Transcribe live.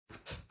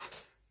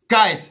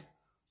Guys,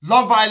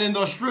 Love Island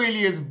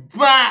Australia is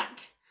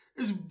back.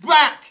 It's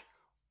back.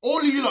 All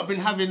of you lot been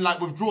having like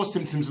withdrawal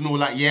symptoms and all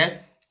that, yeah?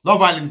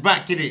 Love Island's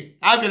back, innit?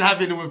 I've been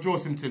having the withdrawal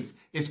symptoms.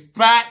 It's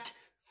back,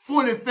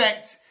 full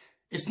effect.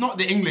 It's not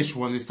the English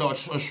one, it's the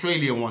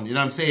Australian one, you know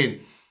what I'm saying?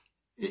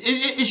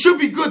 It should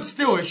be good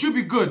still, it should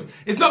be good.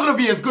 It's not going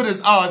to be as good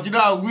as ours, you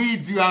know how we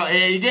do out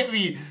here, you get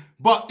me?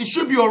 But it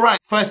should be alright.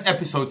 First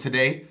episode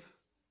today.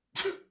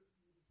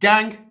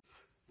 Gang.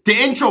 The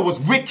intro was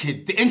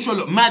wicked. The intro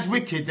looked mad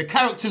wicked. The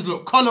characters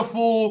looked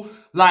colourful.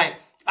 Like,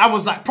 I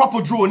was like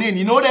proper drawn in.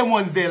 You know them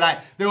ones there? Like,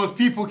 there was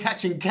people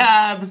catching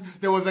cabs.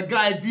 There was a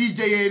guy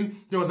DJing.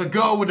 There was a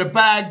girl with a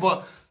bag,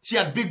 but she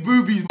had big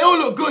boobies. It all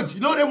looked good.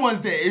 You know them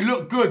ones there? It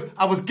looked good.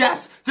 I was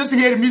gassed just to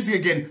hear the music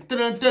again.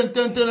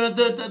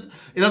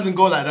 It doesn't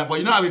go like that, but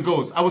you know how it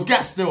goes. I was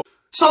gassed still.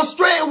 So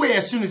straight away,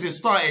 as soon as it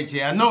started,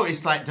 yeah, I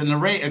noticed like the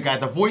narrator guy,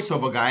 the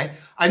voiceover guy,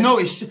 I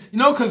noticed, you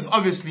know, because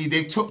obviously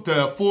they took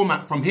the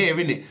format from here,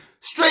 innit?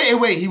 Straight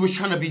away, he was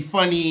trying to be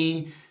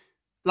funny,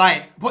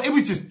 like, but it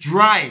was just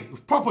dry, it was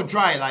proper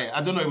dry, like,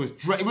 I don't know, it was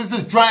dry, it was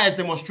as dry as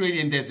them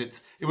Australian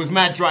deserts. It was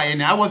mad dry,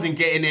 innit? I wasn't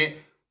getting it.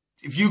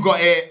 If you got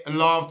it and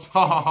laughed,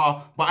 ha ha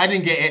ha, but I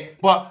didn't get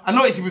it. But I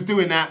noticed he was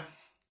doing that.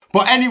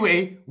 But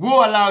anyway,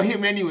 we'll allow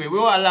him anyway.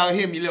 We'll allow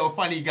him, you little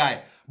funny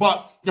guy.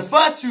 But the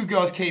first two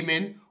girls came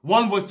in.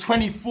 One was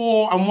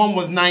 24 and one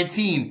was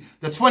 19.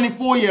 The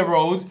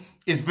 24-year-old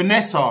is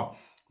Vanessa.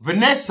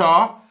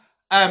 Vanessa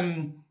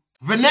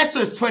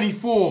is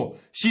 24.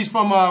 She's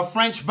from a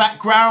French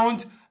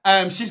background.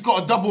 She's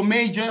got a double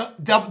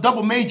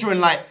major in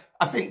like,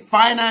 I think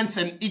finance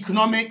and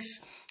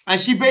economics.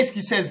 And she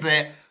basically says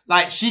that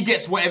like she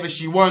gets whatever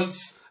she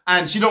wants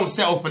and she don't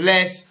settle for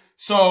less.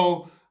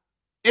 So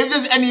if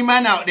there's any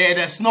man out there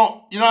that's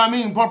not, you know what I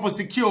mean, proper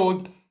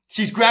secured,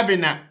 she's grabbing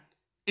that.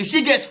 If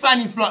she gets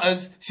fanny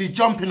flutters, she's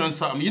jumping on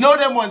something. You know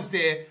them ones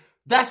there?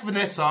 That's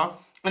Vanessa.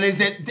 And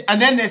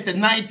then there's the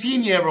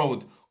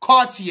 19-year-old,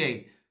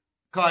 Cartier.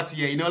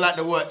 Cartier, you know, like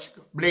the watch,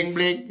 bling,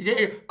 bling. You get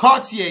it?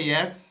 Cartier,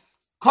 yeah?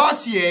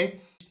 Cartier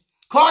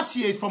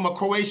is from a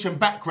Croatian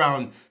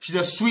background. She's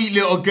a sweet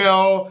little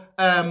girl.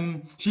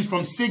 She's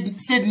from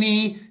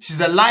Sydney.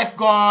 She's a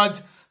lifeguard.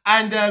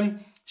 And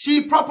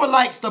she proper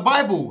likes the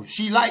Bible.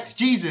 She likes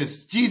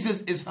Jesus.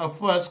 Jesus is her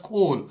first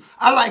call.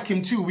 I like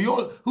him too.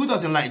 Who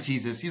doesn't like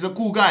Jesus? He's a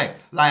cool guy.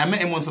 Like, I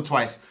met him once or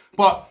twice.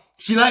 But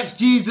she likes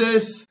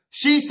Jesus.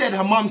 She said,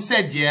 her mum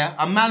said, yeah,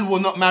 a man will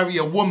not marry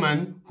a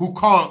woman who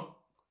can't,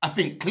 I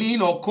think, clean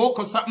or cook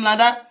or something like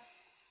that.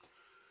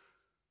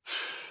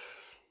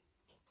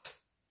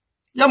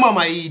 Your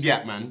mama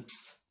idiot, man.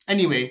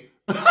 Anyway.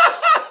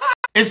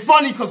 It's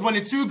funny because when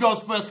the two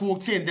girls first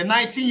walked in, the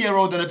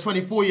 19-year-old and the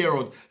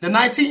 24-year-old, the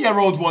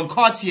 19-year-old one,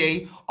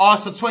 Cartier,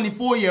 asked the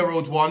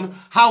 24-year-old one,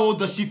 how old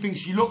does she think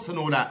she looks and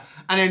all that?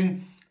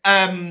 And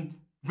then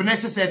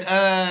Vanessa said,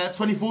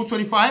 24,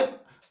 25?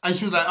 And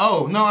she was like,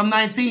 oh, no, I'm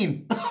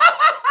 19.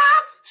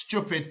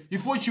 Stupid. You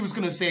thought she was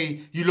going to say,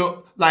 you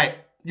look like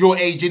your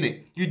age,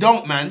 innit? You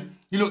don't, man.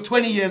 You look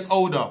 20 years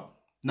older.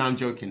 No, I'm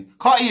joking.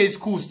 Cartier is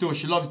cool still.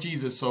 She loves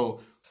Jesus,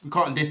 so we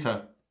can't diss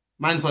her.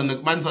 Man's on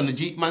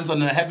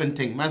the heaven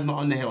thing. Man's not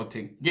on the hell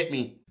thing. Get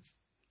me?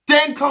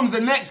 Then comes the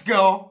next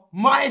girl,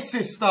 my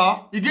sister.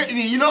 You get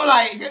me? You know,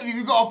 like, you get me?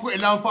 We gotta put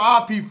it down for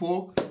our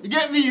people. You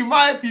get me?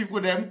 My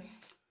people, them.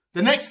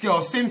 The next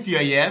girl,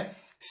 Cynthia, yeah?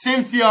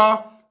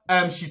 Cynthia,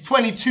 she's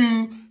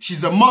 22.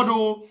 She's a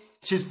model.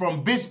 She's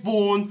from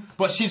Bisborne.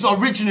 But she's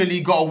originally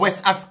got a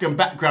West African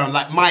background,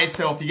 like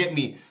myself. You get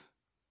me?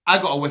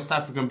 I got a West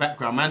African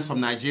background. Man's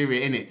from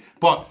Nigeria, innit?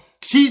 But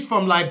she's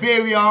from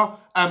Liberia.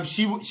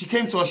 She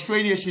came to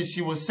Australia since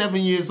she was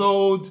 7 years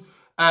old.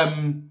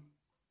 And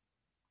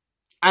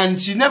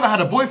she's never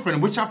had a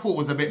boyfriend, which I thought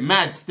was a bit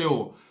mad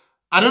still.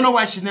 I don't know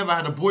why she's never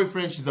had a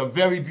boyfriend. She's a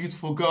very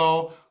beautiful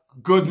girl.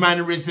 Good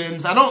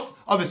mannerisms.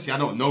 Obviously I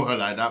don't know her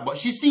like that, but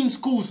she seems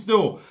cool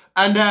still.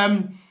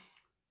 And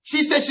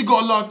she says she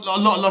got a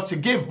lot to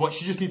give, but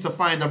she just needs to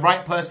find the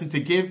right person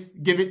to give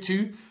it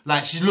to.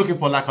 Like, she's looking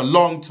for like a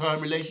long-term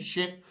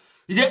relationship.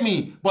 You get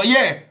me? But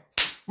yeah,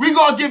 we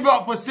gotta give it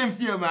up for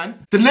Cynthia,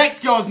 man. The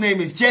next girl's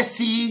name is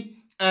Jessie.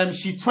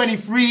 She's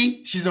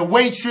 23. She's a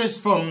waitress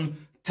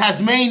from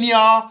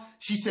Tasmania.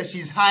 She says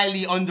she's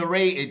highly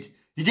underrated.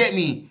 You get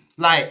me?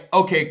 Like,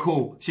 okay,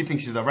 cool. She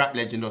thinks she's a rap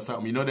legend or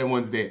something. You know them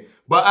ones there.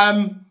 But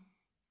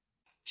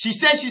she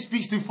says she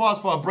speaks too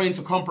fast for her brain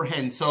to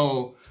comprehend.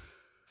 So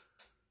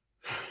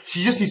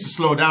she just needs to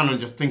slow down and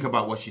just think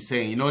about what she's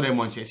saying. You know them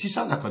ones. She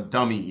sounds like a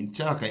dummy. She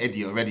sounds like an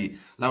idiot already.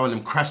 Like one of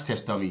them crash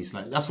test dummies.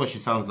 Like, that's what she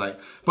sounds like.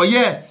 But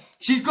yeah,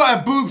 she's got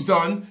her boobs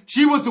done.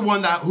 She was the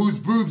one whose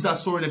boobs I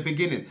saw in the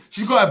beginning.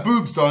 She's got her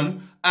boobs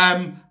done.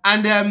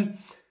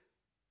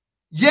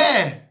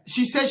 Yeah,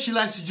 she says she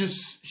likes to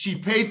she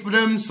paid for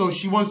them, so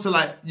she wants to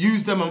like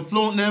use them and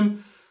flaunt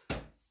them.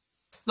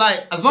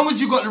 Like, as long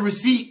as you got the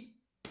receipt,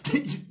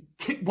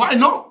 why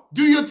not?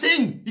 Do your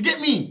thing. You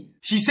get me?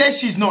 She says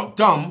she's not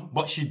dumb,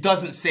 but she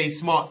doesn't say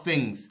smart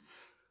things.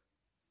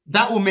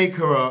 That will make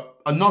her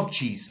a knob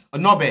cheese, a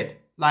knobhead.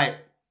 Like,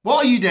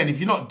 what are you then if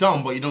you're not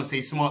dumb, but you don't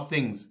say smart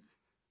things?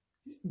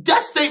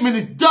 that statement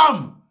is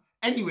dumb.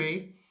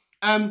 Anyway,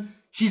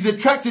 she's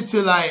attracted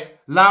to like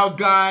loud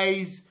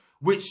guys,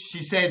 which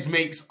she says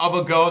makes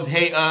other girls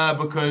hate her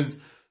because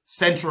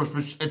central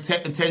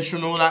attention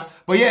and all that.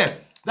 But yeah,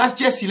 that's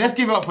Jessie. Let's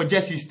give it up for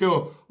Jessie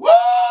still. Woo!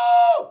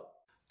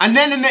 And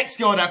then the next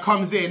girl that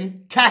comes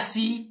in,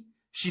 Cassie.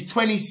 She's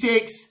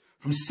 26,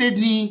 from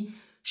Sydney.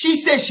 She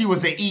says she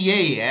was an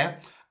EA, yeah?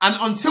 And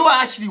until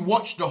I actually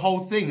watched the whole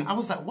thing, I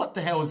was like, what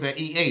the hell is an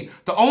EA?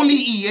 The only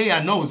EA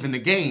I know is in the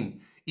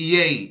game.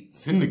 EA,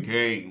 it's in the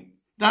game.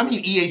 You know what I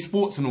mean? EA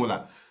Sports and all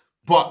that.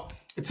 But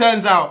it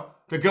turns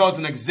out the girl's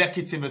an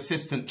executive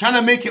assistant, trying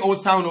to make it all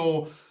sound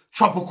all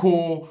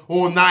tropical,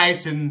 all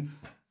nice, and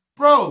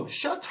bro,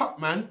 shut up,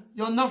 man.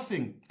 You're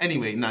nothing.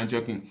 Anyway, nah, I'm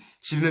joking.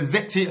 She's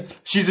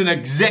an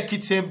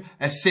executive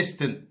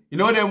assistant. You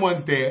know them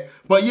ones there.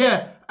 But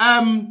yeah,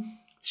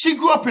 she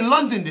grew up in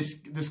London,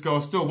 this girl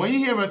still. When you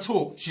hear her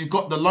talk, she's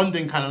got the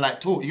London kind of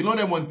like talk. You know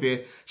them ones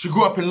there. She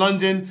grew up in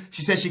London.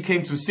 She said she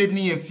came to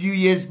Sydney a few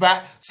years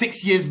back,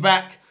 6 years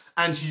back,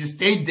 and she just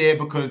stayed there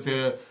because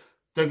the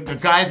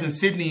guys in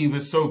Sydney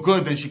was so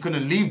good and she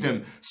couldn't leave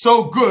them.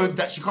 So good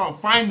that she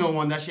can't find no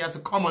one, that she had to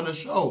come on the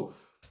show.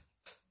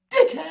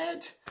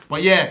 Dickhead.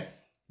 But yeah,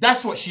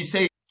 that's what she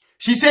said.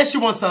 She says she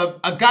wants a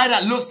guy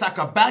that looks like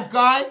a bad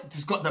guy.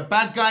 Just got the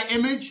bad guy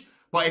image,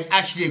 but is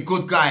actually a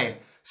good guy.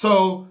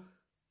 So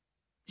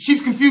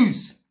she's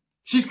confused.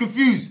 She's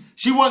confused.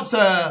 She wants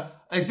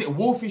is it a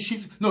wolf in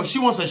sheep? No, she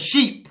wants a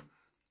sheep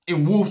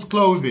in wolf's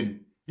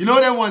clothing. You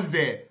know them ones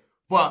there.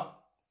 But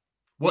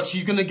what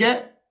she's gonna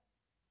get?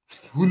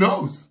 Who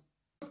knows?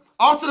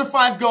 After the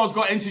 5 girls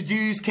got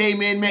introduced,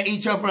 came in, met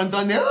each other and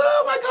done their,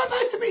 oh my God,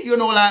 nice to meet you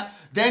and all that.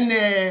 Then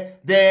they're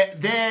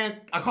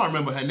I can't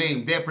remember her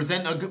name. Their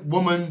presenter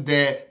woman,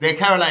 their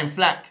Caroline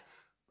Flack.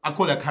 I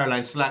call her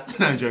Caroline Slack.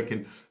 No, I'm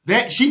joking.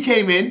 She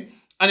came in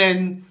and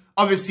then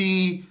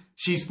obviously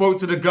she spoke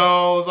to the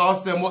girls,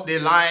 asked them what they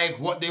like,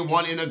 what they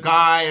want in a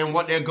guy and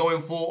what they're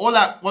going for. All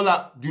that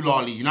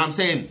doolally, you know what I'm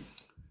saying?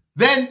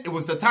 Then it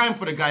was the time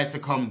for the guys to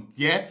come,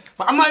 yeah?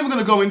 But I'm not even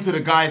going to go into the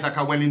guys like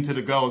I went into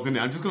the girls,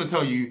 innit? I'm just going to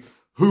tell you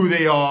who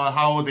they are,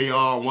 how old they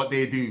are, and what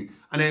they do.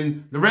 And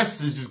then the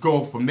rest is just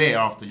go from there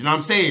after. You know what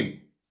I'm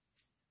saying?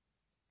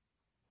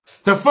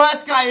 The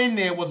first guy in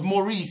there was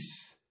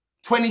Maurice,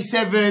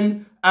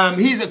 27.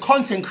 He's a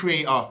content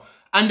creator.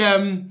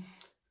 And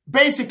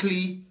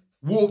basically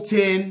walked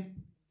in.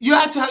 You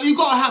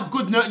gotta have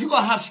good nerves. You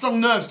gotta have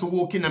strong nerves to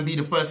walk in and be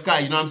the first guy.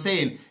 You know what I'm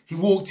saying? He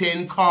walked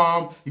in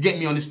calm. He get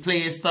me on his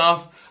player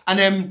stuff. And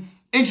then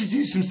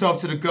introduced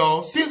himself to the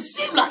girl.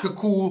 Seemed like a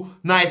cool,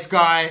 nice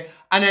guy.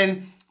 And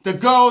then the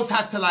girls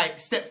had to like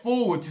step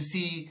forward to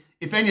see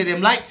if any of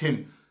them liked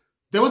him.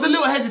 There was a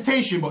little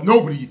hesitation, but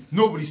nobody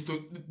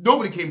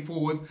came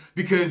forward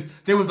because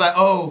they was like,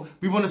 oh,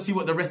 we want to see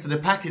what the rest of the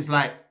pack is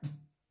like.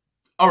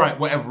 All right,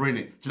 whatever, innit? Do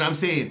you know what I'm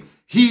saying?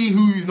 He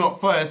who's not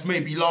first may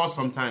be last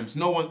sometimes.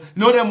 No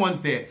them ones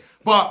there.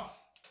 But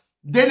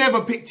they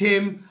never picked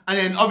him. And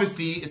then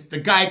obviously the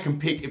guy can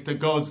pick if the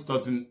girls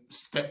doesn't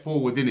step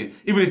forward, innit?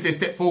 Even if they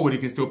step forward, he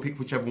can still pick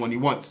whichever one he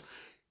wants.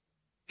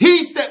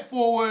 He stepped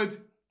forward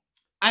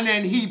and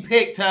then he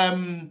picked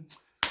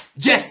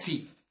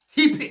Jessie.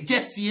 He picked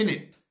Jessie,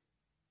 innit?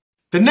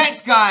 The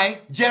next guy,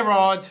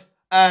 Gerard,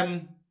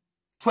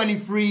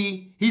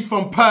 23. He's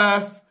from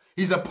Perth.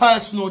 He's a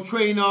personal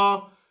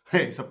trainer.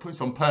 He's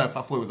from Perth.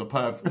 I thought it was a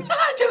Perth.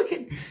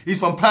 Joking. He's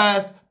from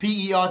Perth.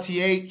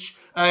 P-E-R-T-H.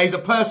 He's a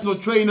personal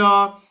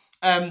trainer.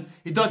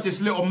 He does this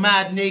little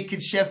mad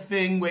naked chef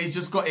thing where he's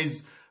just got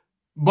his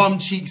bum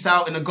cheeks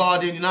out in the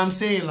garden. You know what I'm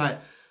saying? Like,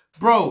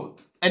 bro.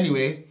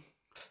 Anyway.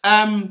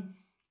 And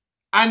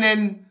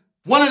then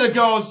one of the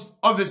girls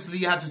obviously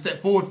had to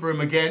step forward for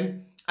him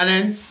again. And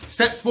then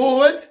steps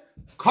forward.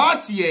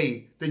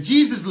 Cartier, the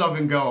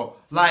Jesus-loving girl.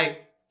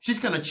 Like, she's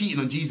kind of cheating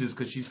on Jesus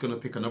because she's going to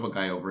pick another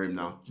guy over him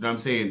now. You know what I'm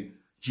saying?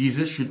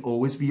 Jesus should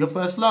always be your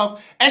first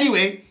love.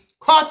 Anyway,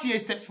 Cartier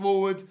steps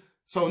forward.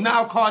 So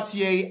now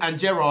Cartier and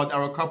Gerard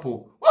are a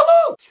couple.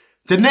 Woohoo!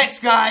 The next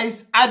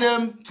guy's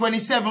Adam,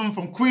 27,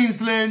 from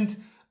Queensland.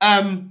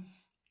 I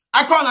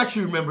can't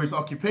actually remember his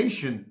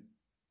occupation.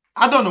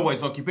 I don't know what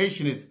his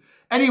occupation is.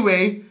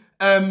 Anyway,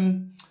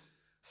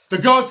 the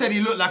girl said he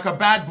looked like a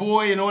bad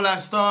boy and all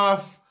that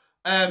stuff.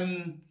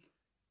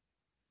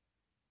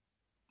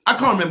 I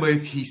can't remember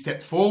if he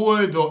stepped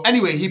forward or...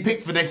 Anyway, he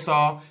picked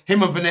Vanessa.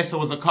 Him and Vanessa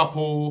was a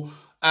couple.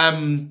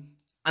 And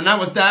that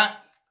was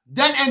that.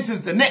 Then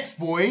enters the next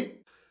boy.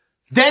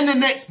 Then the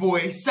next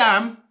boy,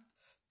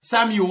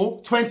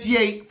 Samuel,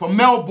 28, from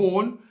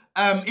Melbourne.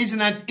 Is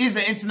an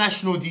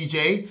international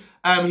DJ.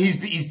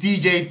 He's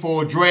DJ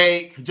for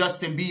Drake,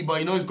 Justin Bieber.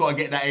 You know he's got to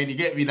get that in. You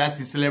get me? That's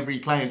his celebrity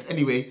clients.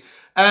 Anyway.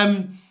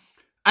 And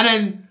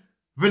then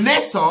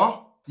Vanessa,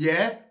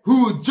 yeah,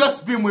 who had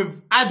just been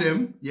with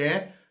Adam,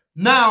 yeah,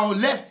 now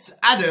left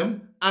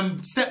Adam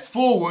and stepped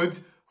forward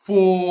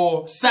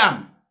for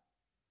Sam.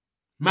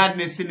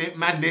 Madness, innit?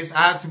 Madness. I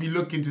have to be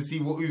looking to see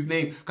whose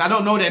name. Because I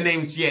don't know their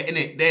names yet,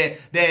 innit?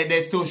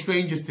 They're still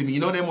strangers to me. You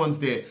know them ones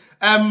there.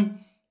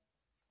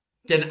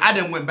 Then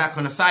Adam went back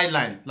on the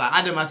sideline. Like,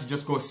 Adam had to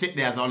just go sit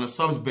there as on a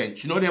subs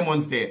bench. You know them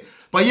ones there.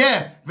 But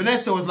yeah,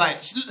 Vanessa was like,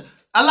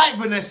 I like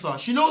Vanessa.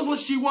 She knows what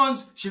she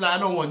wants. She like, I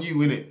don't want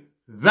you in it.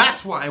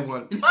 That's what I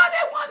want. You know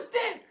them ones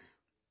there.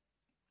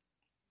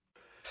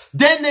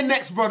 Then the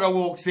next brother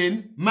walks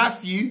in,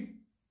 Matthew,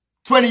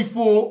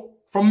 24,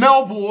 from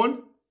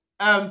Melbourne.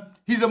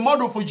 He's a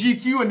model for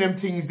GQ and them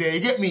things there,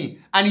 you get me?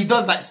 And he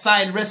does like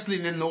side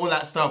wrestling and all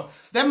that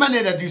stuff. Them man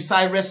there that do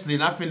side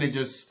wrestling, I think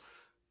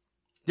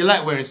they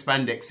like wearing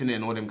spandex in it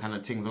and all them kind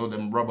of things, all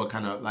them rubber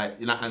kind of like,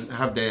 you know, and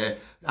have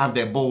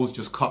their balls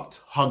just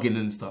cupped, hugging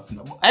and stuff.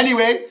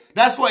 Anyway,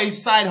 that's what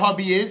his side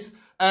hobby is.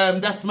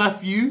 That's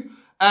Matthew.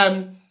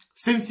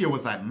 Cynthia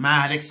was like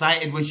mad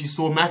excited when she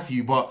saw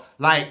Matthew, but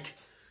like,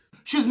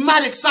 she was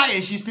mad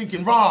excited. She's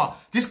thinking, rah,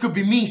 this could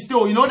be me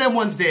still. You know them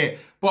ones there.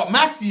 But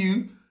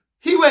Matthew,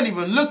 he wasn't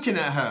even looking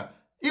at her.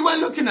 He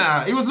wasn't looking at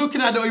her. He was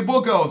looking at the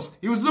Igbo girls.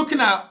 He was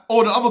looking at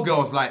all the other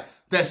girls like,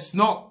 that's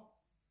not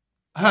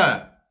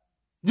her.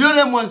 You know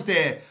them ones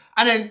there.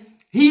 And then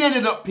he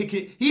ended up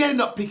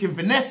picking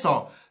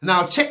Vanessa.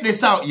 Now check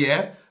this out,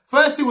 yeah.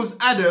 First it was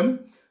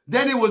Adam.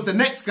 Then it was the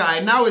next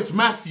guy. Now it's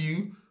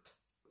Matthew.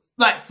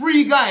 Like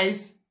 3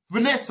 guys,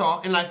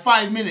 Vanessa, in like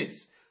 5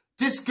 minutes.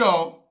 This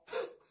girl,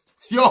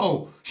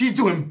 yo, she's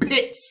doing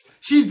bits.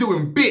 She's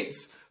doing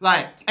bits.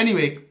 Like,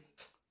 anyway,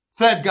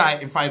 3rd guy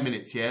in 5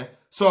 minutes, yeah?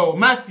 So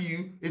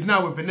Matthew is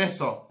now with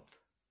Vanessa.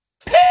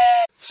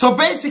 So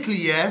basically,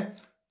 yeah,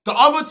 the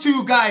other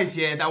 2 guys,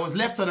 yeah, that was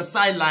left on the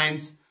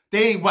sidelines,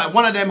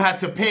 one of them had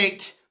to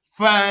pick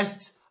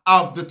first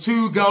of the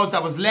 2 girls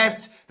that was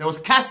left. There was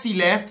Cassie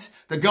left,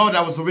 the girl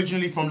that was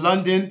originally from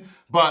London,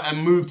 but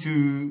moved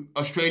to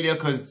Australia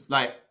because,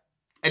 like,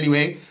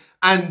 anyway.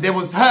 And there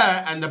was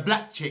her and the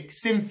black chick,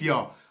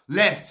 Cynthia,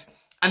 left.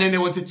 And then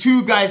there were the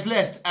 2 guys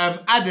left,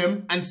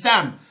 Adam and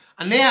Sam.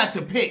 And they had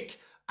to pick,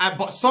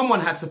 but someone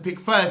had to pick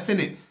first,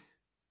 innit?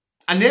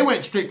 And they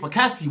went straight for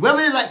Cassie. Whether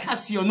they like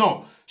Cassie or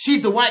not,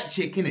 she's the white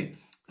chick, innit?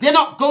 They're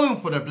not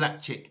going for the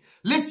black chick.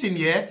 Listen,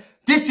 yeah,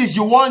 this is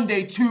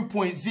Yewande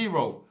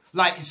 2.0.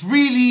 Like, it's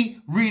really,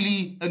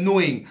 really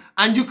annoying.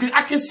 And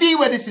I can see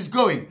where this is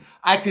going.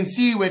 I can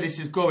see where this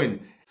is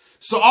going.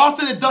 So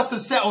after the dust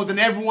has settled and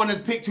everyone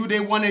had picked who they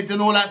wanted and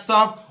all that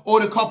stuff, all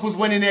the couples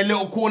went in their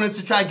little corners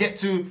to try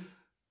get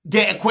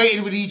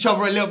acquainted with each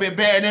other a little bit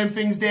better and them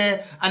things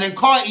there. And then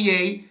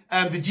Cartier,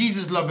 the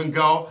Jesus-loving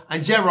girl,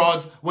 and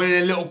Gerard went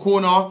in a little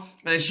corner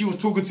and she was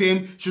talking to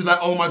him. She was like,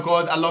 oh my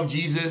God, I love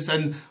Jesus.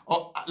 And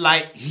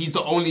like, he's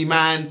the only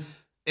man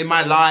in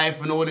my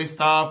life and all this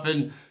stuff.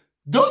 And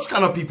those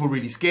kind of people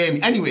really scare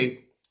me. Anyway,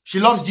 she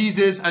loves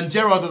Jesus, and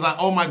Gerard was like,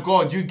 oh my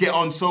God, you get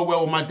on so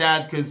well with my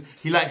dad because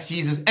he likes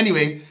Jesus.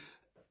 Anyway,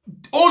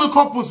 all the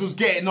couples was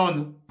getting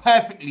on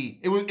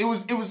perfectly. It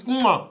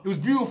was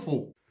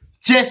beautiful.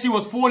 Jessie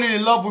was falling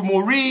in love with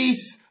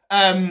Maurice.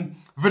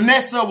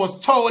 Vanessa was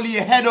totally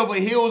head over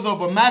heels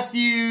over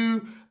Matthew.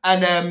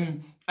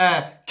 And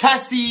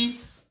Cassie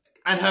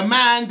and her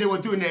man, they were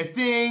doing their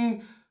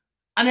thing.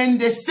 And then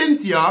there's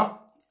Cynthia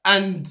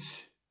and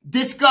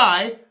this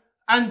guy.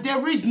 And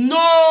there is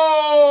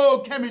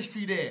no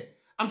chemistry there.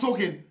 I'm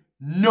talking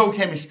no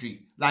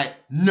chemistry. Like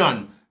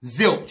none.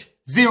 Zilch.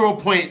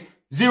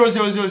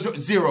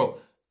 0.0000.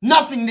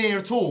 Nothing there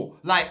at all.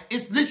 Like,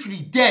 it's literally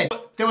dead.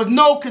 There was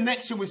no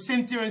connection with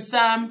Cynthia and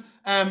Sam.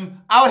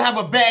 I would have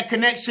a better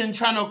connection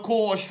trying to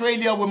call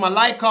Australia with my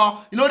Leica.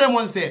 You know them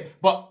ones there.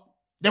 But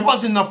there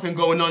wasn't nothing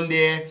going on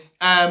there.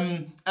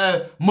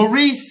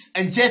 Maurice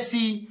and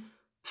Jessie,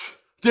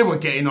 they were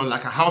getting on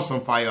like a house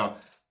on fire.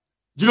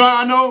 Do you know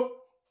what I know?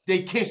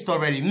 They kissed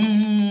already.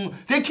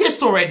 They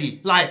kissed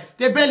already. Like,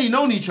 they barely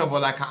known each other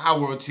like an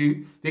hour or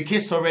 2. They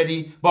kissed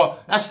already.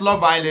 But that's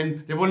Love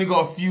Island. They've only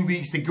got a few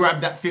weeks to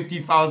grab that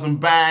 50,000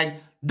 bag.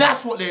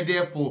 That's what they're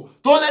there for.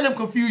 Don't let them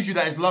confuse you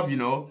that it's love, you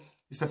know.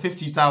 It's a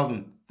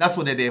 50,000. That's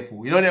what they're there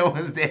for. You know, they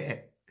was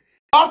there.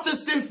 After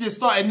Cynthia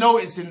started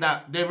noticing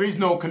that there is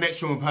no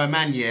connection with her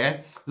man, yeah,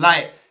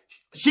 like,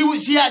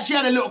 she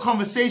had a little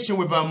conversation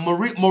with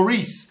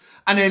Maurice.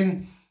 And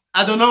then,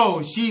 I don't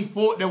know, she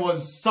thought there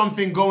was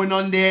something going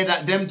on there,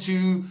 that them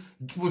 2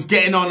 was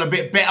getting on a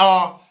bit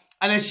better.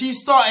 And then she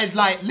started,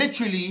 like,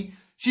 literally,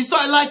 she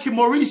started liking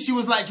Maurice. She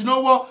was like, you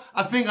know what?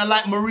 I think I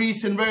like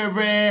Maurice and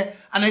rare.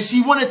 And then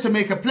she wanted to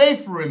make a play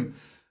for him.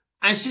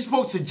 And she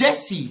spoke to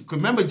Jessie. Because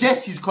remember,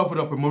 Jessie's coupled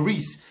up with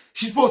Maurice.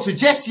 She spoke to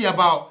Jessie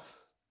about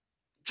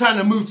trying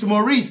to move to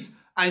Maurice.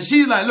 And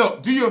she's like,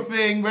 look, do your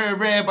thing, rare,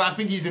 but I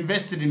think he's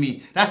invested in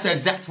me. That's her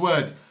exact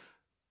word.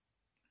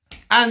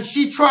 And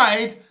she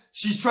tried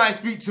to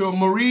speak to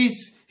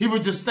Maurice. He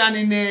was just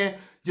standing there,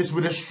 just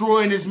with a straw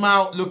in his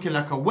mouth, looking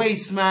like a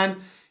waste man.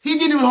 He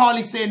didn't even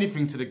hardly say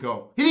anything to the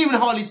girl. He didn't even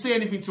hardly say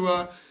anything to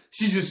her.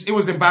 It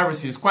was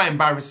embarrassing. It's quite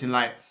embarrassing.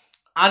 Like,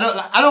 I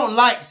don't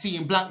like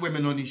seeing black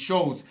women on these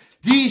shows.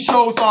 These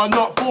shows are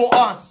not for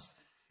us.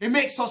 It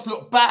makes us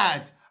look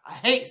bad. I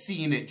hate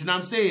seeing it. Do you know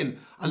what I'm saying?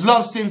 I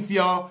love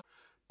Cynthia.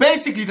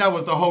 Basically, that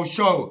was the whole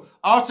show.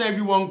 After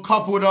everyone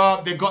coupled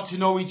up, they got to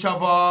know each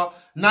other.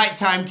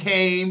 Nighttime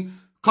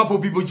came. Couple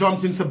people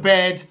jumped into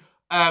bed.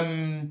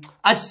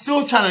 I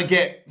still trying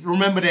to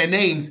remember their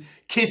names,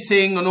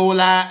 kissing and all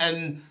that,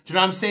 and do you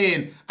know what I'm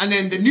saying? And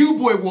then the new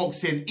boy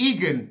walks in,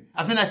 Eoghan.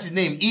 I think that's his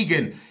name,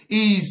 Eoghan.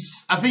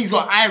 I think he's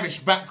got Irish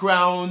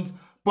background,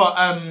 but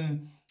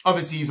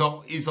obviously he's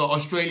an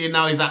Australian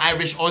now. He's an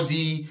Irish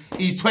Aussie.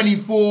 He's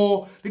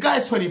 24. The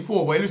guy's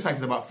 24, but he looks like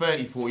he's about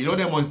 34. You know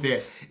them ones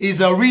there.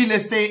 He's a real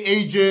estate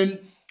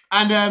agent,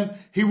 and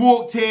he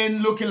walked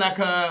in looking like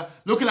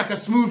a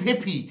smooth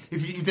hippie.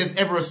 If there's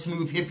ever a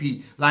smooth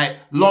hippie, like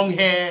long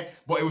hair,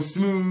 but it was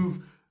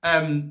smooth.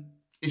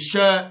 His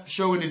shirt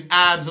showing his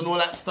abs and all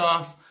that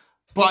stuff.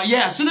 But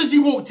yeah, as soon as he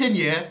walked in,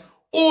 yeah,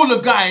 all the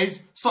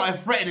guys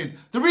started threatening.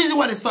 The reason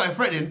why they started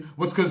threatening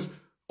was because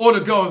all the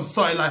girls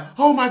started like,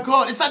 oh my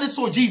God, it's like they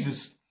saw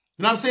Jesus.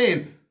 You know what I'm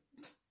saying?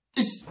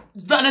 It's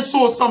like they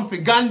saw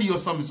something, Gandhi or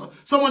something.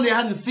 Someone they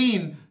hadn't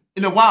seen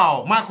in a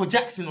while, Michael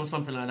Jackson or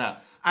something like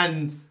that.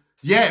 And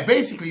yeah,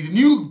 basically the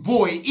new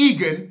boy,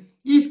 Eoghan,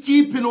 he's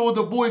keeping all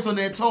the boys on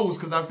their toes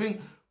because I think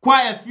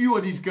quite a few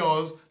of these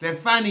girls, their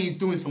fannies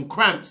doing some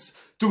cramps,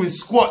 doing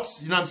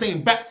squats, you know what I'm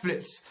saying,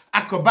 backflips,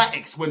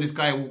 acrobatics when this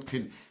guy walked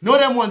in. You know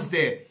them ones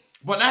there.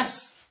 But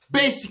that's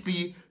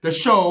basically the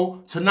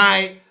show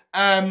tonight.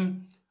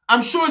 I'm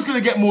sure it's going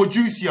to get more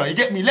juicier. You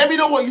get me? Let me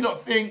know what you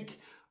lot think.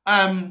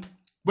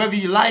 Whether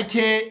you like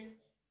it.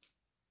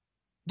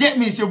 Get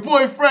me, it's your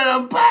boyfriend.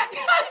 I'm back.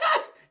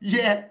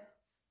 Yeah.